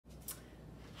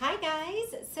Hi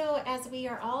guys! So as we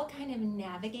are all kind of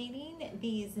navigating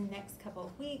these next couple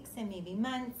of weeks and maybe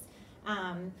months,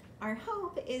 our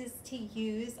hope is to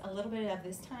use a little bit of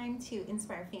this time to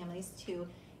inspire families to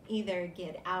either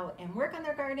get out and work on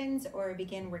their gardens or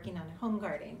begin working on a home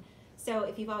garden. So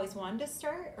if you've always wanted to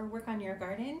start or work on your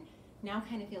garden, now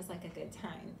kind of feels like a good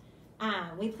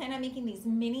time. We plan on making these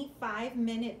mini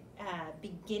 5-minute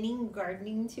beginning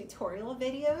gardening tutorial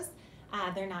videos.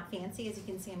 They're not fancy. As you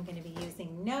can see, I'm going to be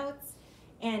using notes.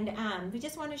 And we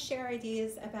just want to share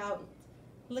ideas about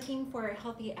looking for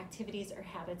healthy activities or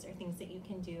habits or things that you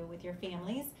can do with your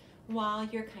families while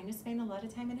you're kind of spending a lot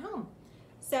of time at home.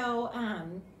 So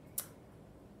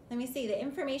let me see. The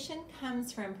information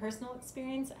comes from personal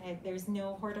experience. There's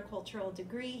no horticultural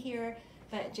degree here,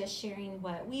 but just sharing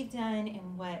what we've done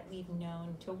and what we've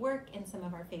known to work and some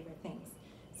of our favorite things.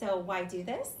 So why do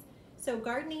this? So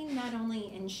gardening not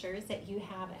only ensures that you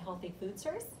have a healthy food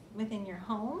source within your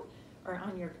home or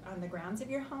on the grounds of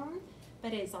your home,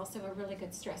 but it's also a really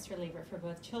good stress reliever for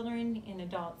both children and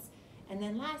adults. And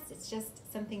then last, it's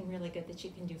just something really good that you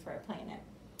can do for our planet.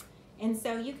 And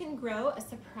so you can grow a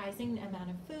surprising amount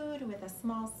of food with a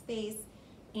small space,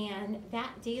 and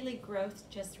that daily growth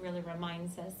just really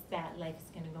reminds us that life is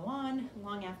going to go on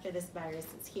long after this virus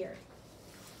is here.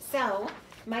 So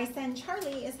my son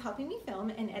Charlie is helping me film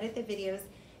and edit the videos,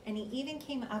 and he even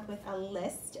came up with a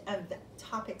list of the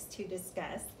topics to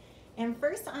discuss. And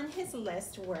first on his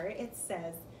list were, it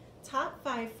says, top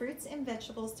 5 fruits and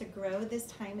vegetables to grow this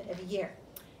time of year.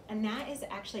 And that is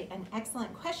actually an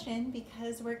excellent question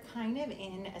because we're kind of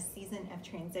in a season of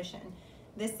transition.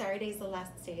 This Saturday is the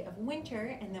last day of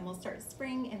winter, and then we'll start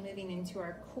spring and moving into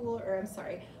our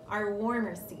our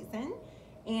warmer season.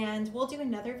 And we'll do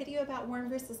another video about warm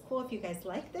versus cool if you guys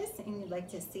like this and you'd like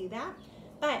to see that.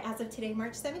 But as of today,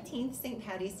 March 17th, St.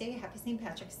 Patty's Day, happy St.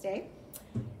 Patrick's Day.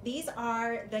 These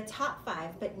are the top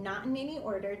 5, but not in any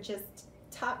order, just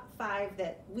top 5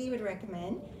 that we would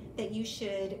recommend that you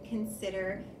should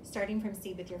consider starting from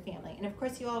seed with your family. And of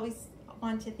course, you always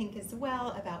want to think as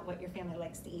well about what your family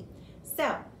likes to eat.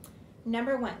 So,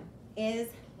 number 1 is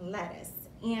lettuce.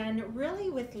 And really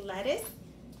with lettuce,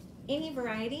 any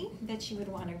variety that you would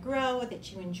want to grow,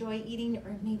 that you enjoy eating,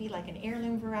 or maybe like an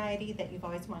heirloom variety that you've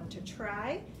always wanted to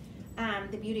try.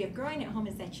 The beauty of growing at home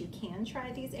is that you can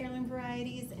try these heirloom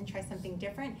varieties and try something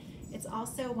different. It's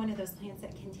also one of those plants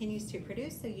that continues to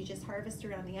produce, so you just harvest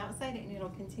around the outside and it'll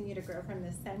continue to grow from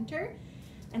the center.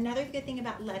 Another good thing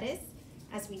about lettuce,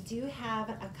 as we do have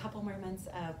a couple more months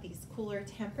of these cooler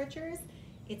temperatures,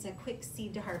 it's a quick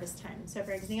seed to harvest time. So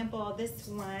for example, this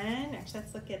one, actually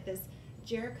let's look at this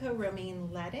Jericho romaine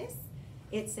lettuce.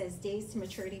 It says days to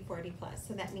maturity 40+.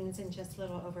 So that means in just a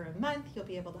little over a month, you'll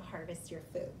be able to harvest your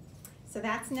food. So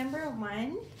that's number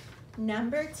 1.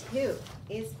 Number 2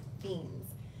 is beans.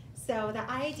 So the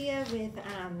idea with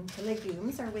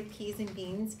legumes or with peas and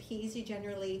beans, peas you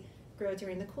generally grow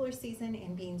during the cooler season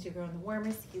and beans you grow in the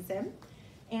warmer season.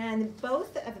 And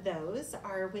both of those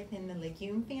are within the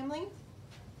legume family.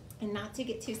 And not to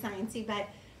get too sciencey, but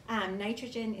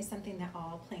nitrogen is something that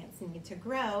all plants need to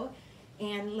grow,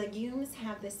 and legumes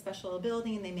have this special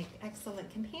ability, and they make excellent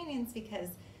companions because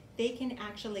they can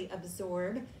actually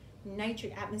absorb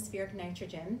atmospheric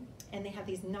nitrogen, and they have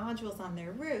these nodules on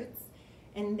their roots,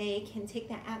 and they can take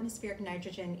that atmospheric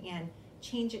nitrogen and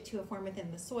change it to a form within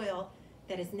the soil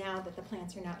that the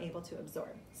plants are now able to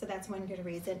absorb. So that's one good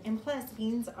reason. And plus,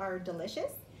 beans are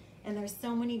delicious. And there's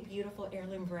so many beautiful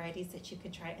heirloom varieties that you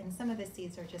could try, and some of the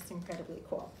seeds are just incredibly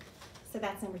cool. So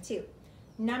that's number 2.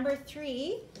 Number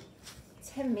 3,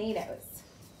 tomatoes.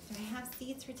 Do I have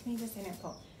seeds for tomatoes? I don't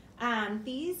know.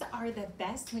 These are the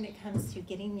best when it comes to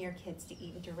getting your kids to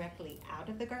eat directly out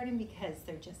of the garden because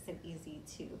they're just so easy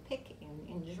to pick and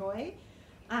enjoy.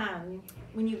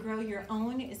 When you grow your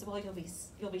own as well,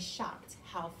 you'll be shocked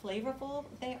how flavorful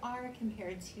they are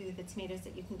compared to the tomatoes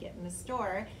that you can get in the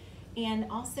store.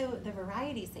 And also the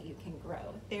varieties that you can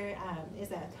grow. There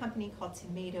is a company called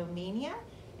Tomato Mania,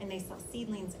 and they sell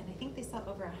seedlings, and I think they sell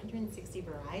over 160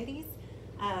 varieties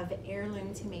of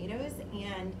heirloom tomatoes,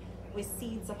 and with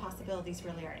seeds, the possibilities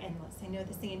really are endless. I know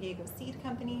the San Diego Seed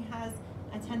Company has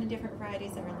a ton of different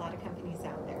varieties. There are a lot of companies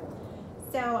out there.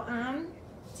 So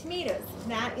tomatoes,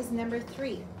 that is number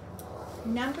 3.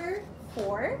 Number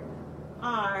 4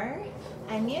 are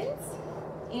onions,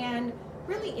 and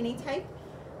really any type.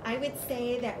 I would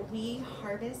say that we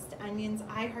harvest onions.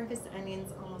 I harvest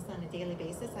onions almost on a daily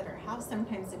basis at our house.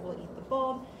 Sometimes we'll eat the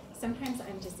bulb. Sometimes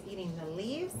I'm just eating the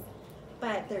leaves,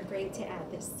 but they're great to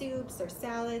add to soups or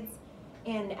salads.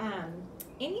 And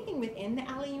anything within the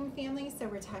allium family, so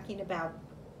we're talking about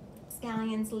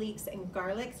scallions, leeks, and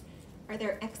garlics, are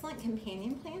they're excellent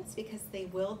companion plants because they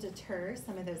will deter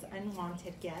some of those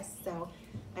unwanted guests. So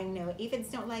I know aphids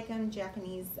don't like them,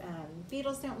 Japanese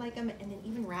beetles don't like them, and then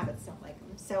even rabbits don't like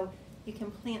them. So you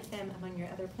can plant them among your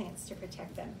other plants to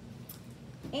protect them.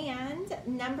 And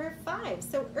number 5,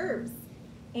 so herbs.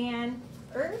 And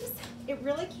herbs, it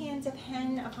really can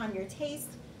depend upon your taste.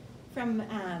 From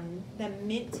the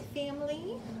mint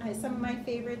family, some of my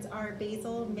favorites are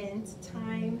basil, mint,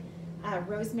 thyme,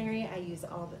 rosemary I use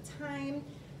all the time.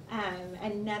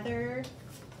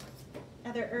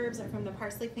 Other herbs are from the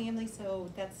parsley family, so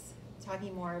that's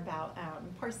talking more about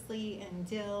parsley and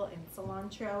dill and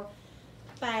cilantro.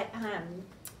 But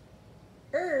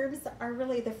herbs are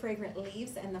really the fragrant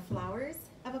leaves and the flowers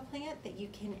of a plant that you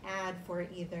can add for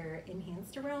either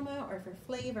enhanced aroma or for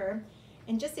flavor,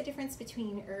 and just the difference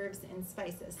between herbs and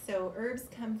spices. So herbs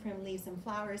come from leaves and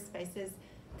flowers, spices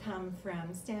come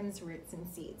from stems, roots, and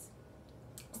seeds.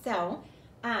 So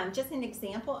just an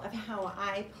example of how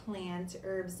I plant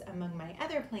herbs among my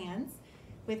other plants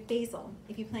with basil.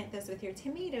 If you plant those with your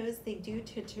tomatoes, they do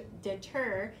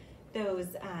deter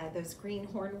those green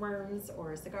hornworms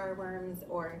or cigar worms,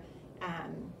 or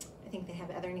I think they have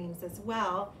other names as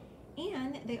well.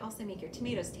 And they also make your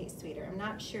tomatoes taste sweeter. I'm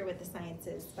not sure what the science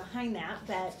is behind that,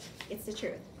 but it's the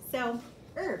truth. So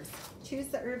herbs, choose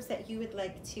the herbs that you would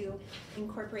like to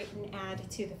incorporate and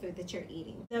add to the food that you're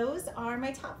eating. Those are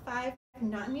my top 5,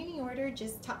 not in any order,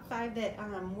 just top 5 that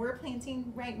we're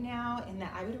planting right now and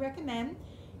that I would recommend.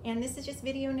 And this is just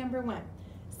video number 1.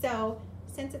 So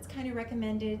since it's kind of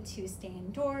recommended to stay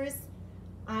indoors,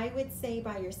 I would say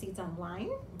buy your seeds online.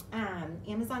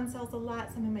 Amazon sells a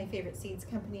lot. Some of my favorite seeds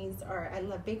companies are, I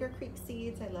love Baker Creek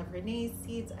Seeds, I love Renee's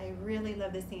Seeds, I really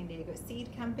love the San Diego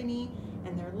Seed Company,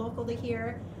 and they're local to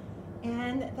here.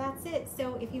 And that's it.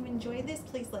 So if you enjoyed this,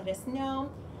 please let us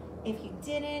know. If you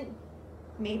didn't,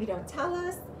 maybe don't tell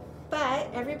us. But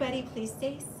everybody, please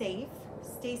stay safe,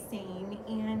 stay sane,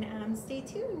 and stay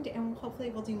tuned, and hopefully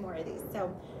we'll do more of these.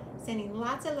 So sending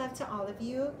lots of love to all of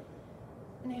you.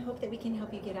 And I hope that we can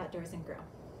help you get outdoors and grow.